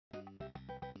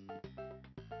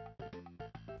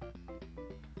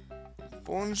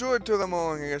Bonjour tout le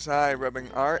monde, it is I, Rubbing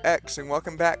RX, and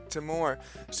welcome back to more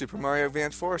Super Mario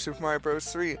Advance 4, Super Mario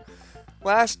Bros. 3.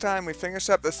 Last time we finished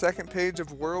up the second page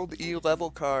of World E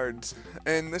level cards,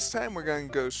 and this time we're going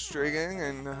to go straight in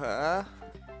and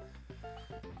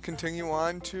continue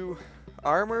on to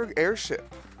Armored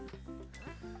Airship.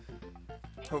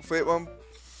 Hopefully it won't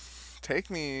take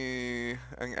me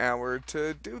an hour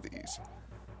to do these.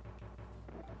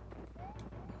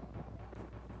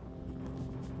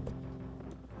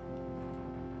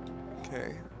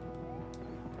 Okay.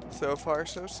 So far,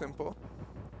 so simple.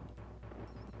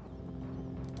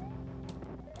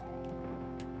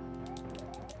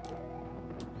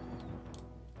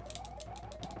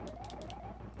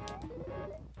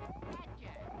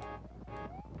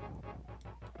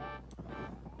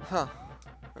 Huh.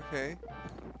 Okay.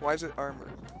 Why is it armor?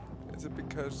 Is it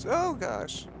because... Oh,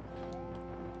 gosh.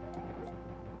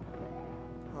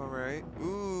 Alright.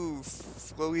 Ooh,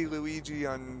 Flowy Luigi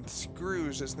on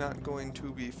screws is not going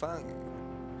to be fun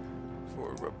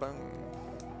for Rabung.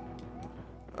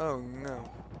 Oh,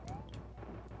 no.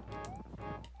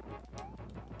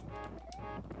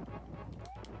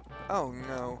 Oh,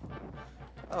 no.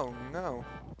 Oh, no.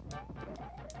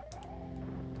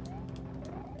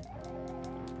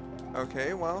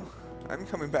 Okay, well, I'm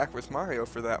coming back with Mario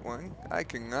for that one. I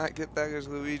cannot get that as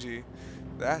Luigi.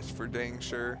 That's for dang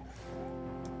sure.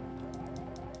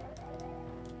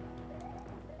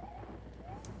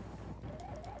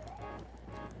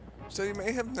 So you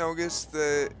may have noticed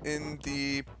that in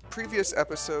the previous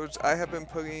episodes, I have been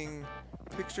putting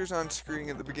pictures on screen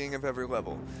at the beginning of every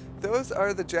level. Those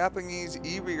are the Japanese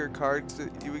e-reader cards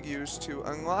that you would use to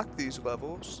unlock these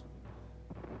levels.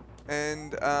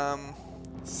 And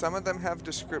some of them have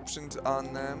descriptions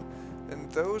on them,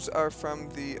 and those are from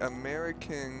the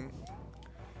American...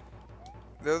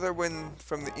 Those are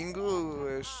from the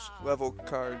English level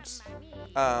cards.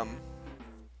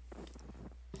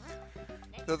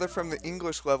 Those are from the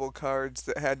English level cards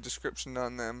that had description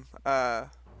on them.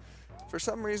 For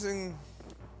some reason,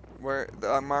 where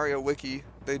on Mario Wiki,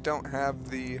 they don't have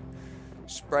the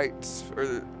sprites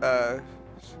or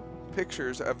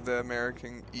pictures of the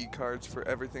American e-cards for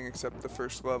everything except the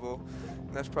first level.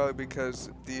 And that's probably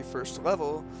because the first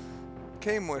level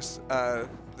came with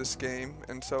this game,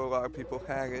 and so a lot of people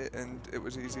had it, and it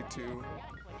was easy to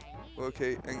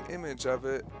locate an image of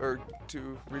it, or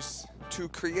to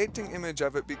create an image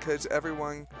of it because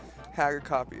everyone had a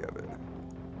copy of it.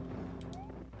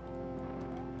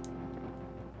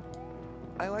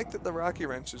 I like that the Rocky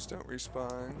Wrenches don't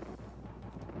respawn.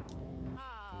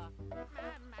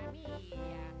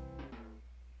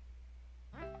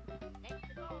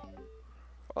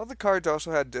 All the cards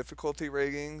also had difficulty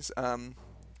ratings.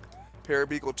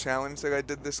 Parabeagle Challenge that I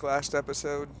did this last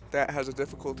episode, that has a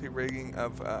difficulty rating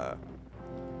of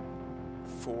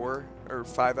 4 or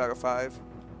 5 out of 5.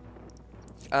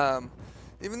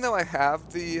 Even though I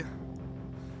have the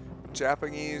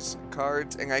Japanese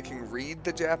cards and I can read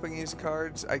the Japanese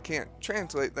cards, I can't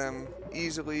translate them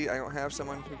easily. I don't have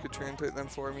someone who could translate them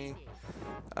for me.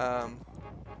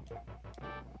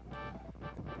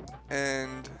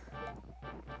 And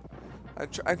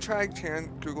I tried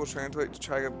Google Translate to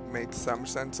try to make some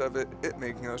sense of it. It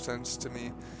made no sense to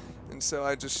me. And so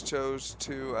I just chose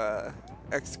to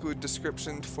exclude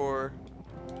descriptions for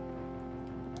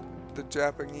the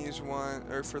Japanese one,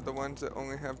 or for the ones that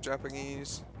only have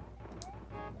Japanese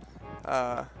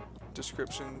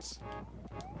descriptions.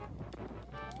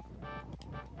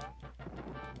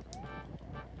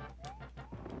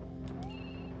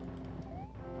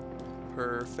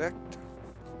 Perfect.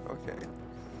 Okay.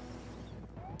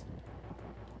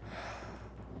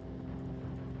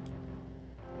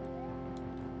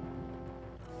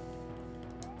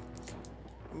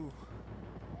 Ooh.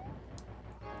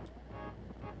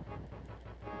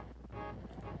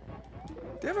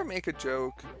 Do you ever make a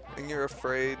joke and you're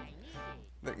afraid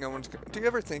that no one's gonna... Do you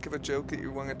ever think of a joke that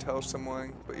you want to tell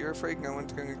someone, but you're afraid no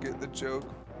one's going to get the joke?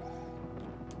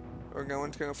 Or no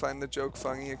one's going to find the joke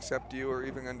funny except you, or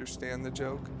even understand the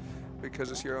joke?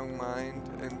 Because it's your own mind,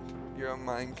 and your own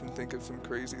mind can think of some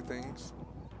crazy things.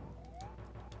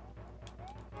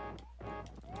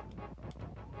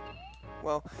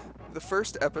 Well, the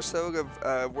first episode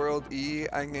of World E,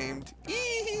 I named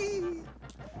E!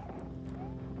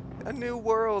 A new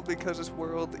world, because it's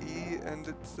World E and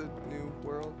it's a new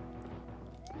world.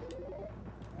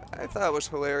 I thought it was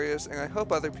hilarious, and I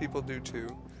hope other people do too.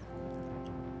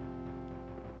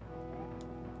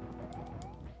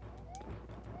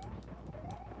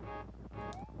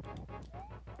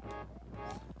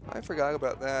 I forgot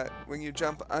about that. When you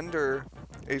jump under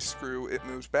a screw, it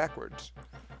moves backwards.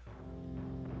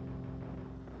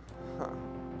 Huh.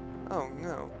 Oh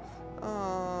no.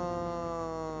 Oh.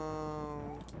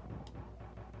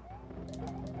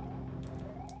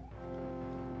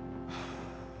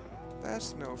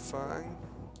 That's no fun.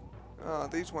 Oh,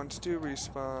 these ones do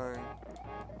respawn.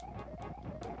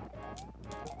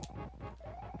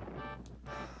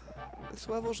 This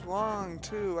level's long,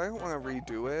 too. I don't want to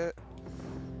redo it.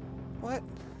 What?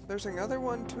 There's another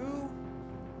one, too?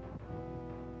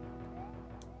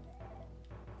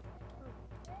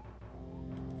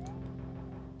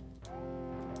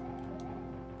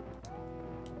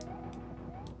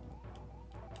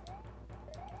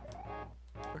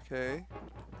 Okay.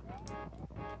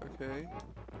 Okay.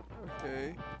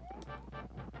 Okay.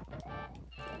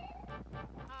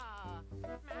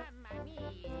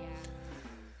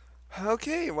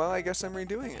 Okay, well, I guess I'm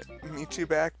redoing it. Meet you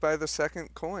back by the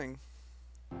second coin.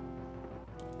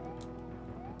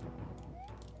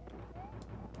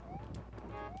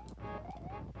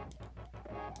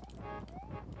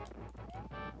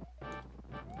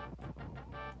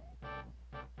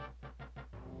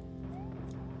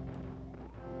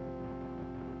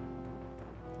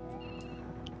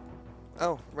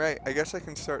 Oh, right. I guess I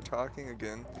can start talking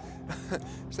again.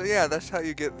 So yeah, that's how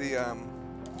you get the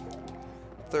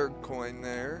third coin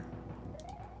there.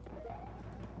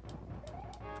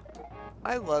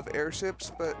 I love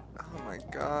airships, but oh my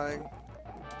god.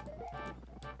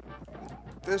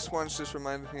 This one's just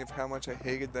reminded me of how much I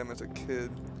hated them as a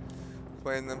kid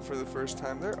playing them for the first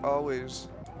time. They're always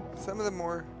some of the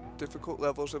more difficult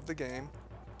levels of the game.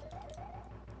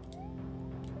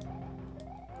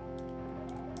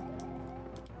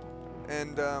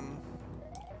 And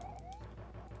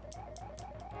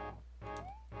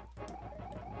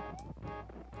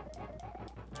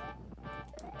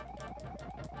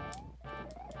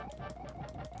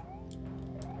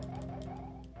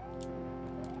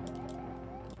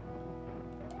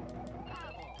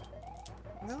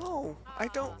no, I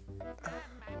don't.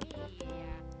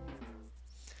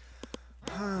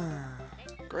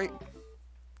 Great.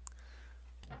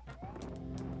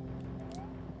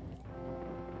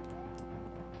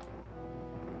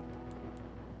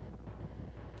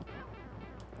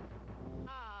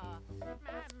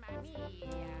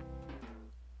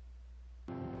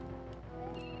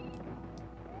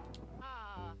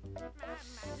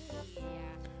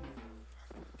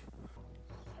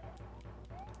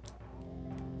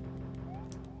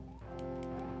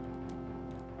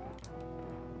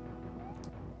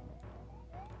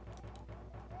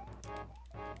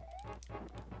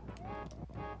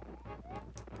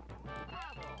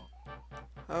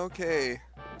 Okay.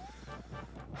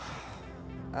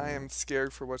 I am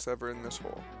scared for what's ever in this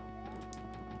hole.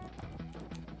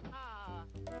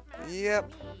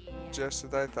 Yep, just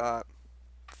as I thought.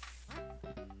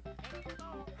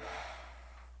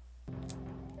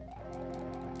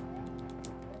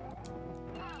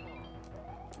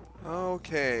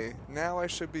 Okay, now I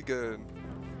should be good.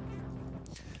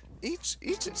 Each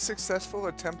successful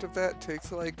attempt of that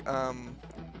takes like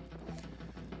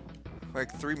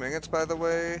 3 minutes, by the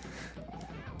way.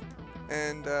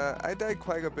 And I died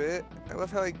quite a bit. I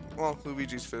love how well,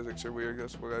 Luigi's physics are weird,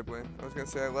 that's what I blame. I was gonna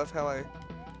say, I love how I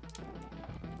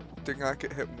did not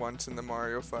get hit once in the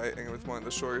Mario fight, and it was one of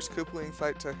the shortest Koopaling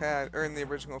fights I had, or in the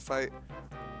original fight.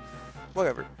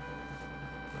 Whatever.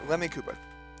 Let me Koopa.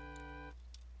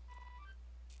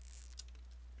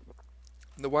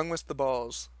 The one with the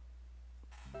balls.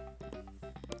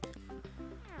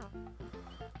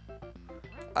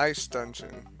 Ice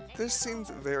dungeon. This seems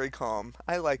very calm.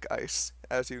 I like ice,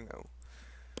 as you know.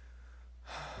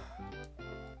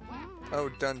 Oh,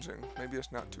 dungeon. Maybe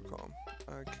it's not too calm.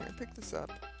 Can I pick this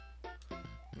up?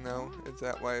 No? Is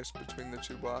that why it's between the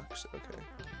two blocks? Okay.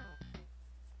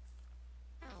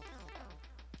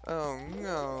 Oh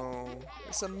no.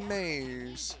 It's a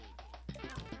maze.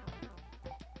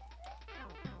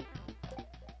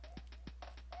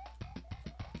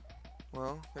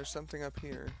 Well, there's something up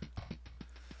here.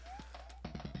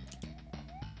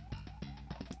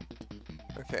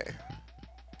 Okay.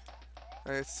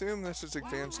 I assume this is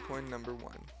advanced coin number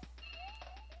 1.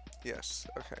 Yes,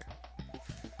 okay.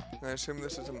 And I assume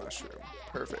this is a mushroom.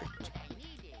 Perfect.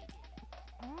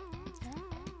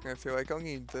 I feel like I'll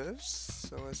need this,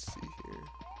 so let's see here.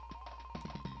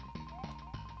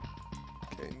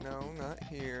 Okay, no, not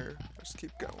here. Let's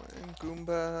keep going.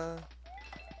 Goomba.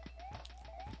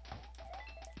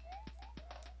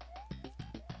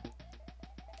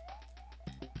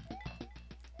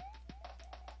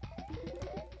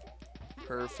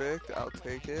 Perfect, I'll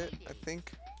take it. I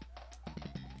think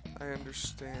I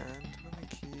understand. Let me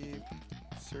keep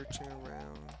searching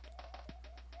around.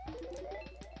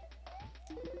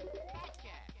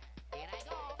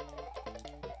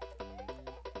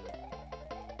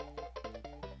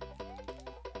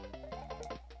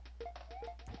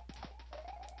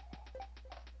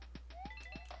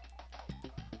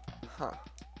 Huh.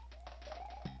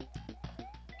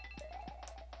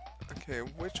 Okay,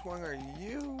 which one are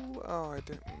you? Oh, I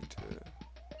didn't mean to.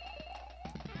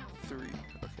 3.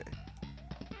 Okay.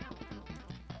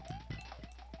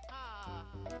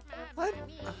 What?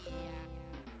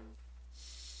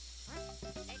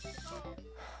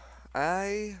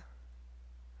 I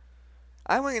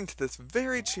went into this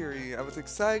very cheery. I was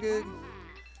excited,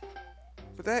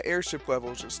 but that airship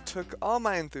level just took all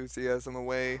my enthusiasm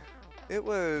away. It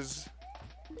was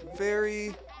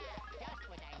very,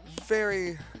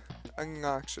 very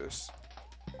obnoxious.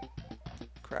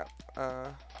 Crap.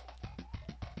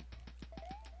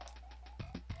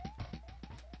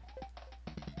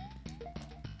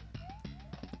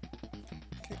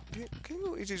 Can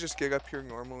Luigi just get up here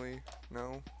normally?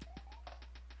 No?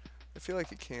 I feel like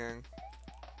he can.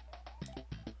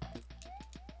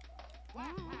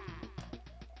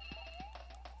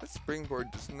 That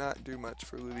springboard does not do much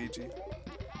for Luigi.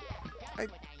 I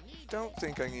don't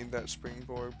think I need that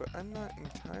springboard, but I'm not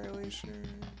entirely sure.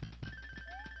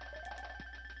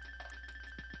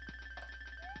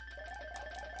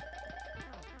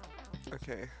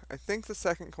 Okay, I think the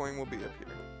second coin will be up here.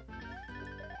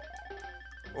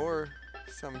 Or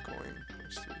some coin.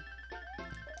 Let's see.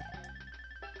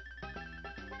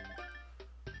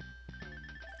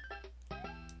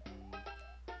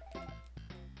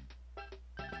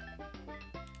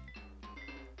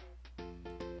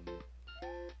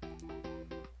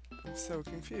 I'm so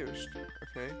confused.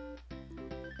 Okay.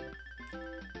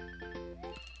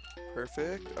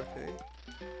 Perfect. Okay.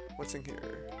 What's in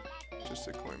here? Just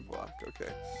a coin block.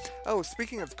 Okay. Oh,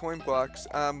 speaking of coin blocks,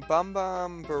 Bomb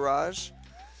Bomb Barrage.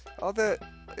 All that,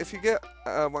 if you get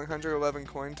 111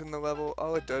 coins in the level,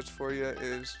 all it does for you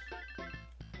is,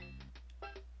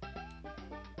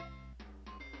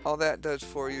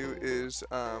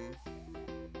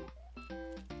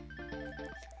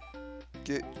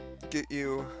 get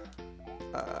you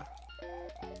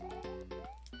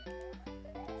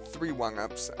 3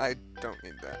 1-ups. I don't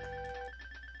need that.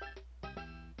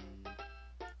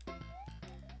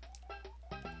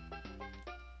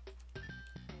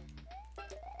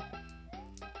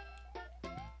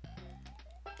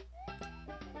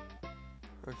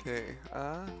 Okay,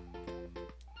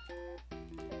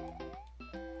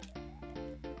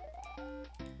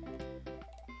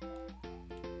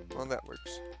 well, that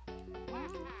works.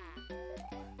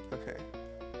 Okay.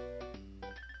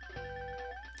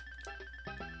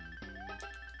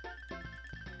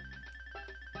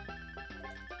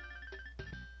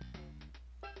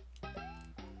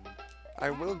 I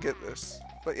will get this.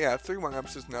 But yeah, 3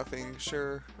 1-ups is nothing.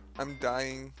 Sure, I'm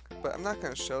dying, but I'm not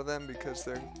going to show them because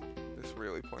they're just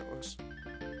really pointless.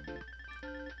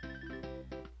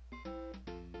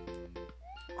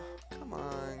 Oh, come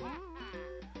on.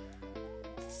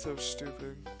 It's so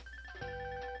stupid.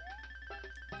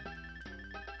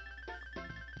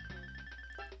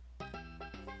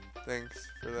 Thanks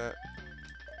for that,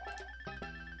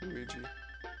 Luigi.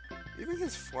 Even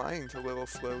his flying's a little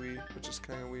flowy, which is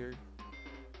kind of weird.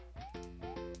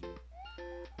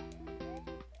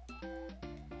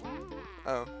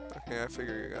 Oh, okay, I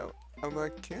figured it out. I'm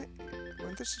like,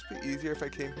 wouldn't this just be easier if I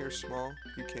came here small?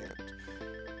 You can't.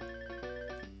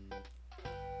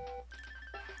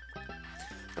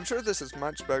 I'm sure this is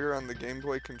much better on the Game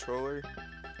Boy controller.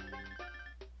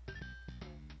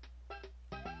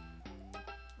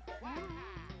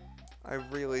 I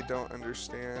really don't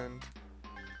understand.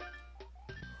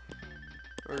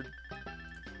 Or...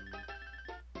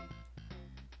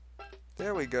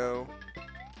 There we go.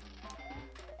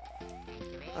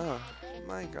 Oh,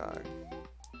 my God.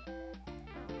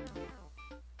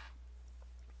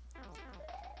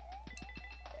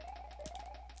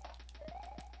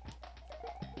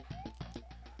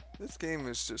 This game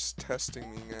is just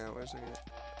testing me now, isn't it?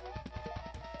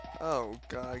 Oh,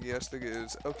 God, yes it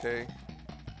is. Okay.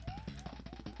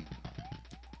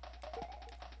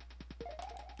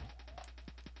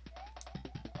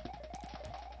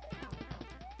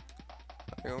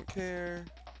 I don't care.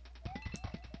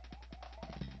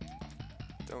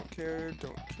 Don't care,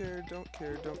 don't care, don't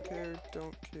care, don't care,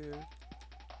 don't care.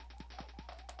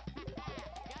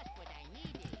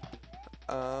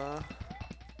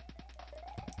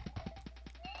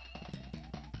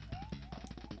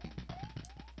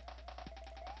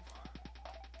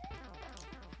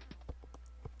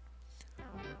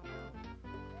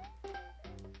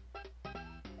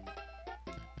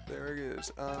 There it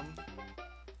is.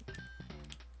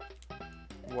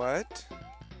 What?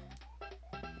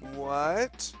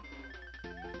 What?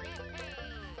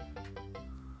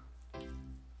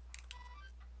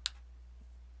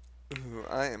 Ooh,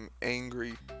 I am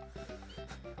angry.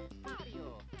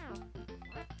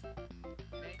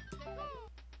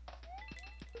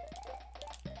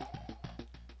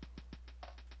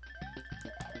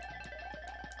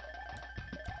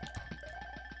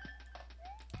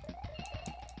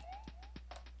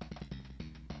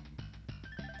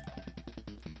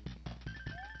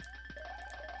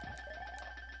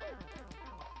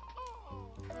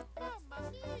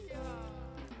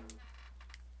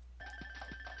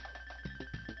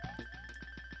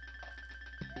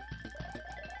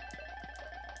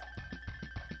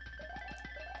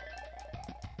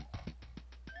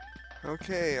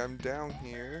 Okay, I'm down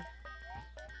here.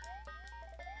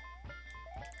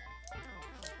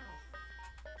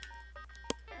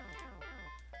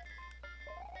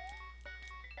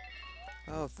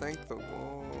 Oh, thank the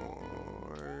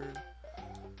Lord.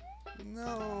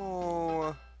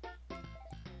 No.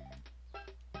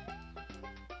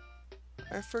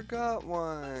 I forgot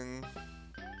one.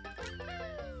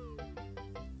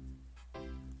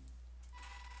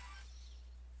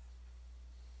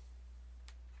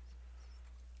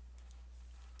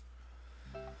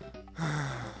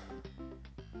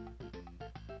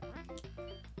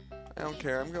 I don't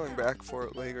care, I'm going back for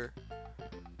it later.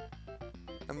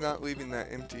 I'm not leaving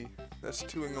that empty. That's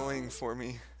too annoying for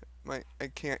me. I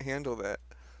can't handle that.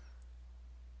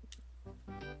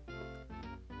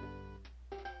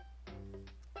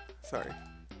 Sorry.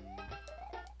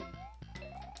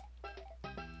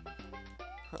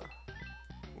 Huh.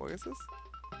 What is this?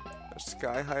 A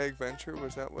Sky High Adventure?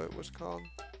 Was that what it was called?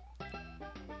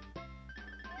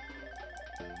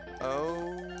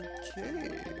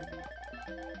 Okay.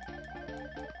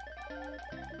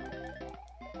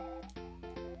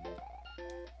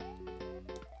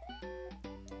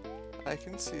 I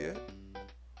can see it.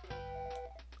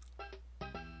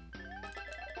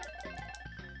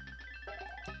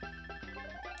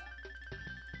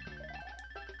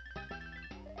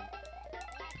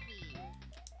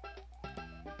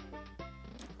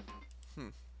 Hmm.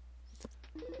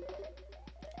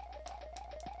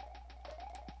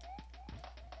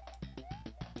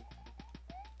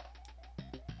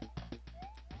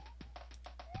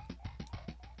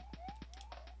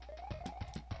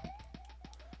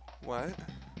 What?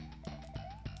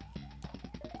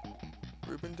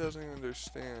 Ruben doesn't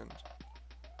understand.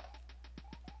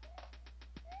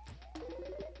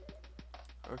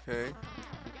 Okay.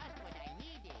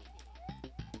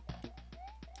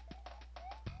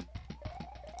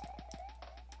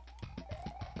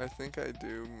 I think I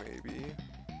do, maybe.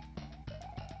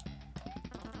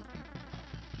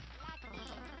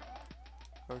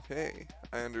 Okay,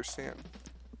 I understand.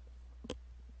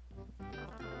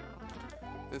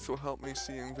 This will help me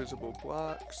see invisible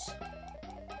blocks.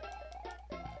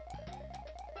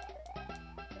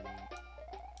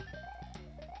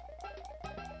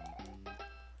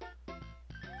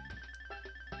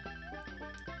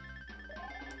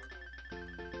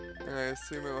 And I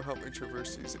assume it will help me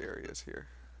traverse these areas here.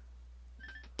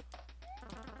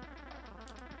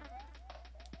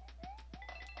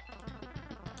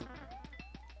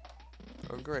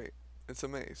 Oh great, it's a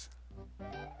maze.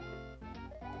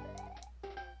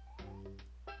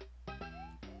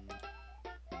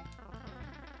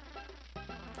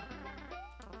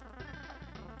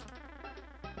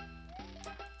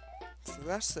 So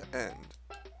that's the end.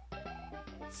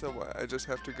 So what, I just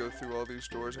have to go through all these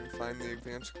doors and find the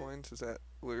advanced coins? Is that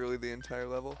literally the entire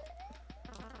level?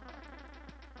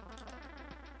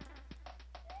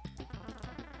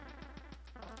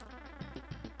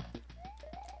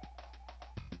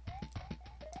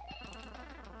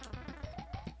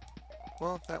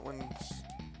 Well, that one's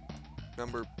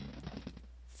number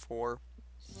 4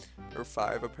 or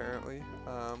 5 apparently.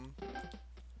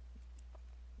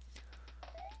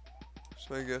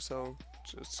 So I guess I'll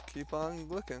just keep on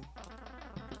looking.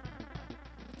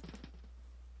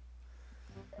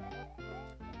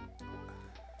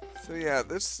 So yeah,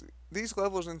 these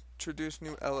levels introduce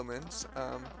new elements.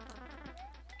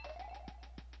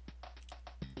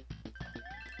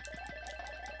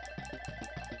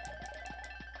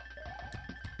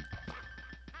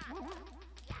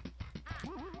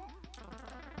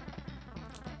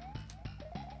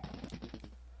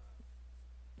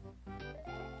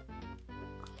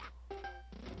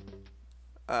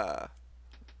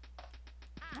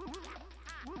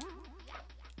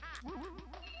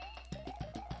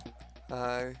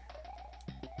 I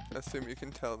assume you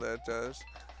can tell that it does.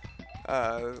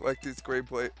 Like these gray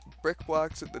brick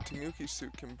blocks that the Tanuki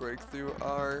suit can break through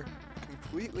are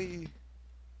completely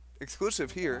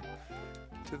exclusive here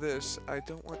to this. I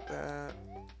don't want that.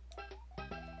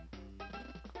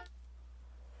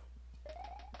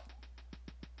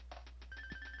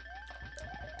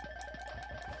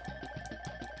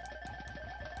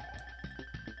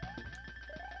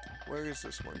 Where does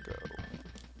this one go?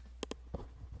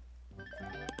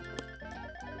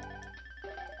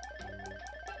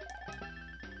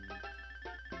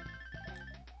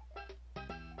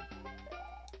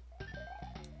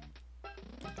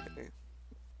 Okay.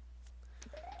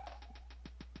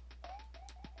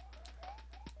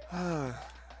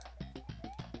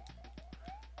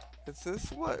 Is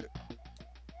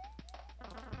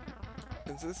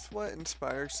this what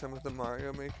inspires some of the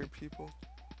Mario Maker people?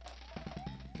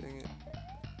 Dang it.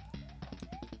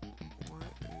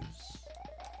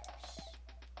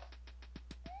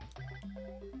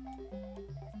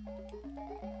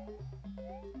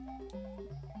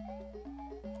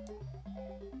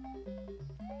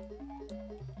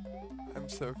 I'm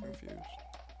so confused.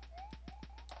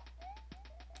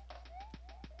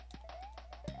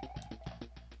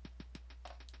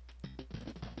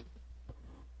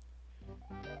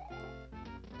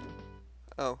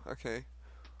 Oh, okay.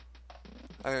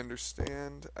 I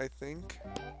understand, I think.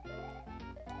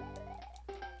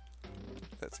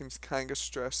 That seems kinda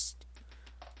stressed.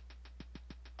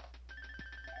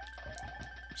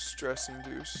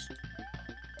 Stress-induced.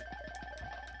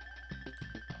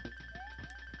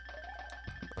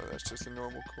 Oh, that's just a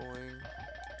normal coin.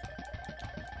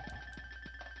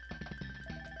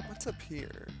 What's up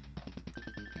here?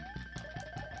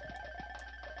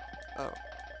 Oh.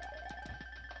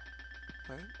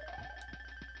 What?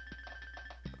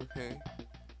 Okay.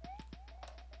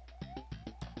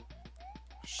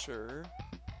 Sure.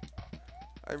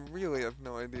 I really have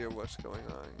no idea what's going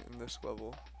on in this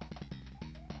level.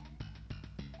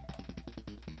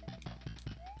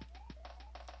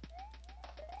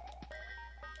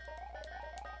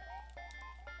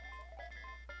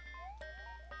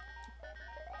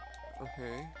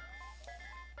 Okay.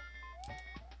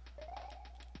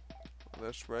 Well,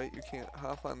 that's right, you can't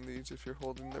hop on these if you're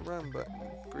holding the run button.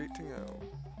 Great to know.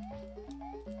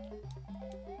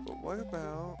 But what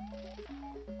about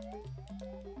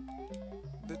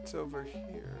that's over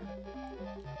here?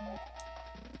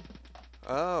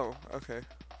 Oh, okay.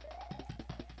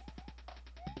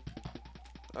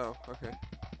 Oh, okay.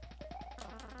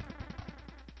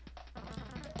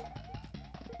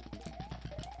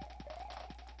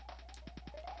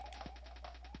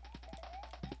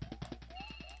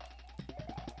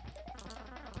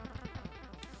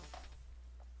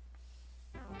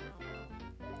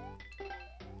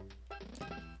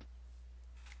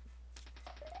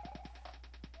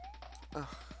 Oh,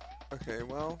 okay,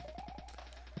 well,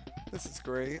 this is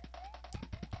great.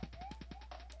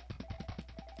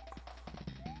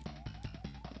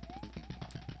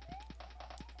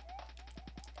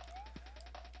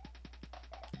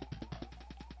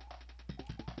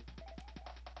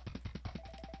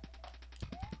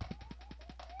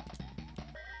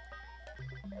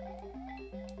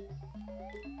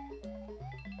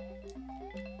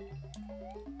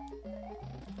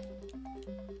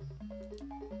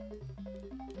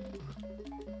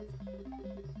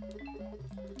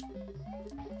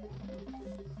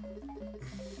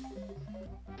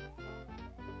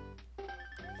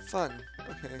 Fun.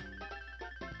 Okay.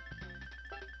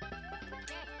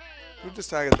 Who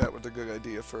decided that was a good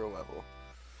idea for a level?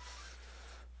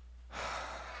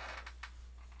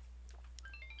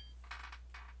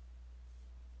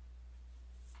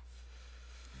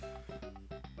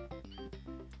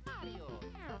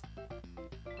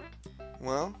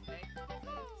 Well,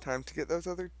 time to get those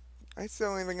other... I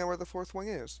still don't even know where the fourth one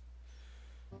is.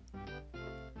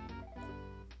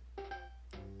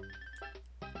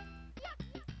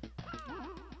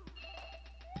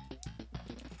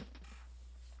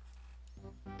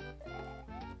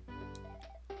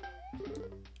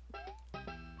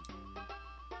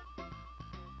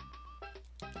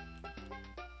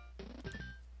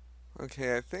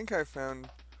 Okay, I think I found...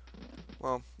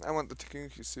 Well, I want the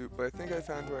Tanuki suit, but I think I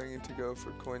found where I need to go for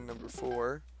coin number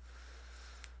 4.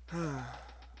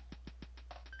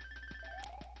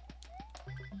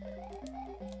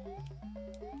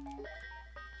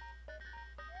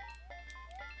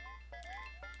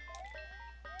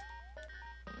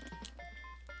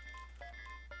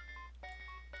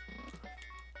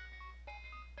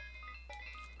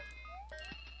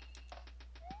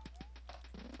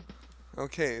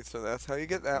 Okay, so that's how you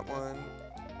get that one.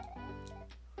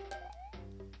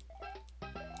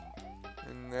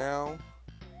 And now...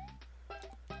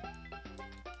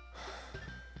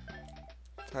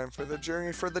 time for the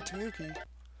journey for the Tanuki.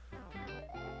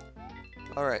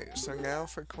 Alright, so now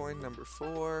for coin number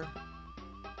 4.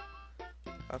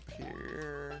 Up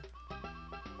here.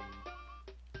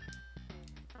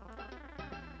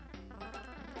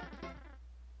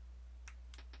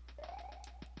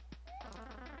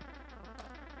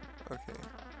 Okay.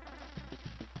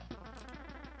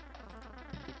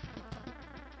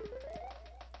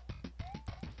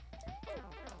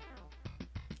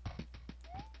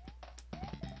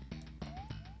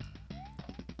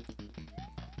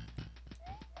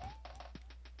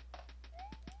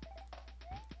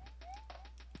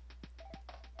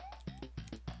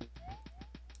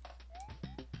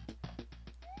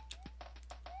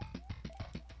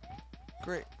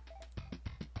 Great.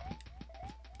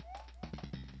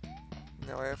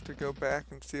 Now I have to go back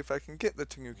and see if I can get the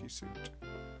Tanuki suit.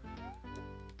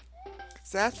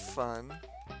 'Cause that's fun.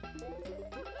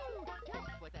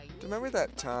 What I Do you remember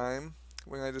that time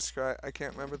when I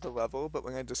can't remember the level, but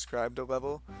when I described a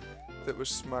level that was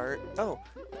smart? Oh,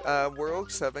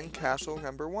 World 7 Castle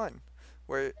number 1,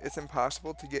 where it's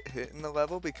impossible to get hit in the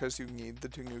level because you need the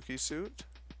Tanuki suit.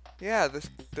 Yeah,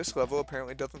 this level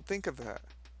apparently doesn't think of that.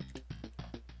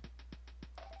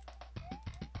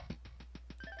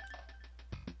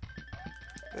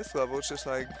 This level is just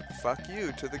like, fuck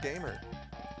you to the gamer.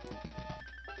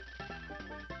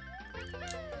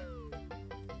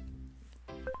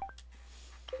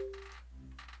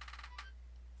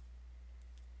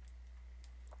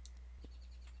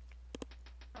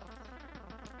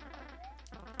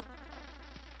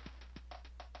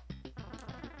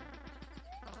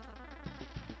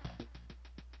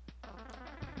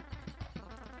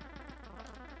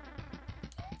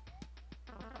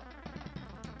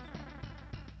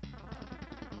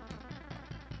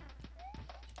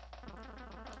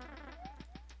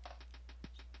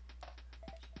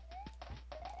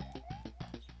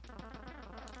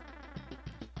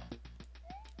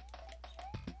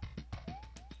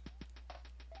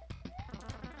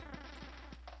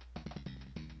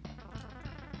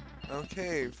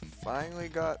 Okay, finally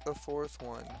got the 4th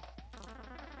one.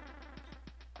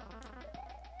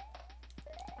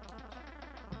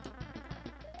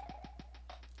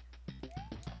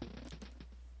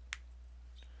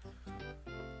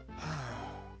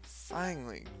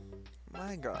 Finally.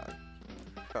 My god.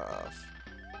 Off.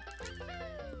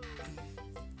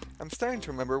 I'm starting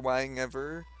to remember why I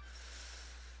never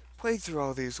played through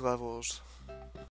all these levels.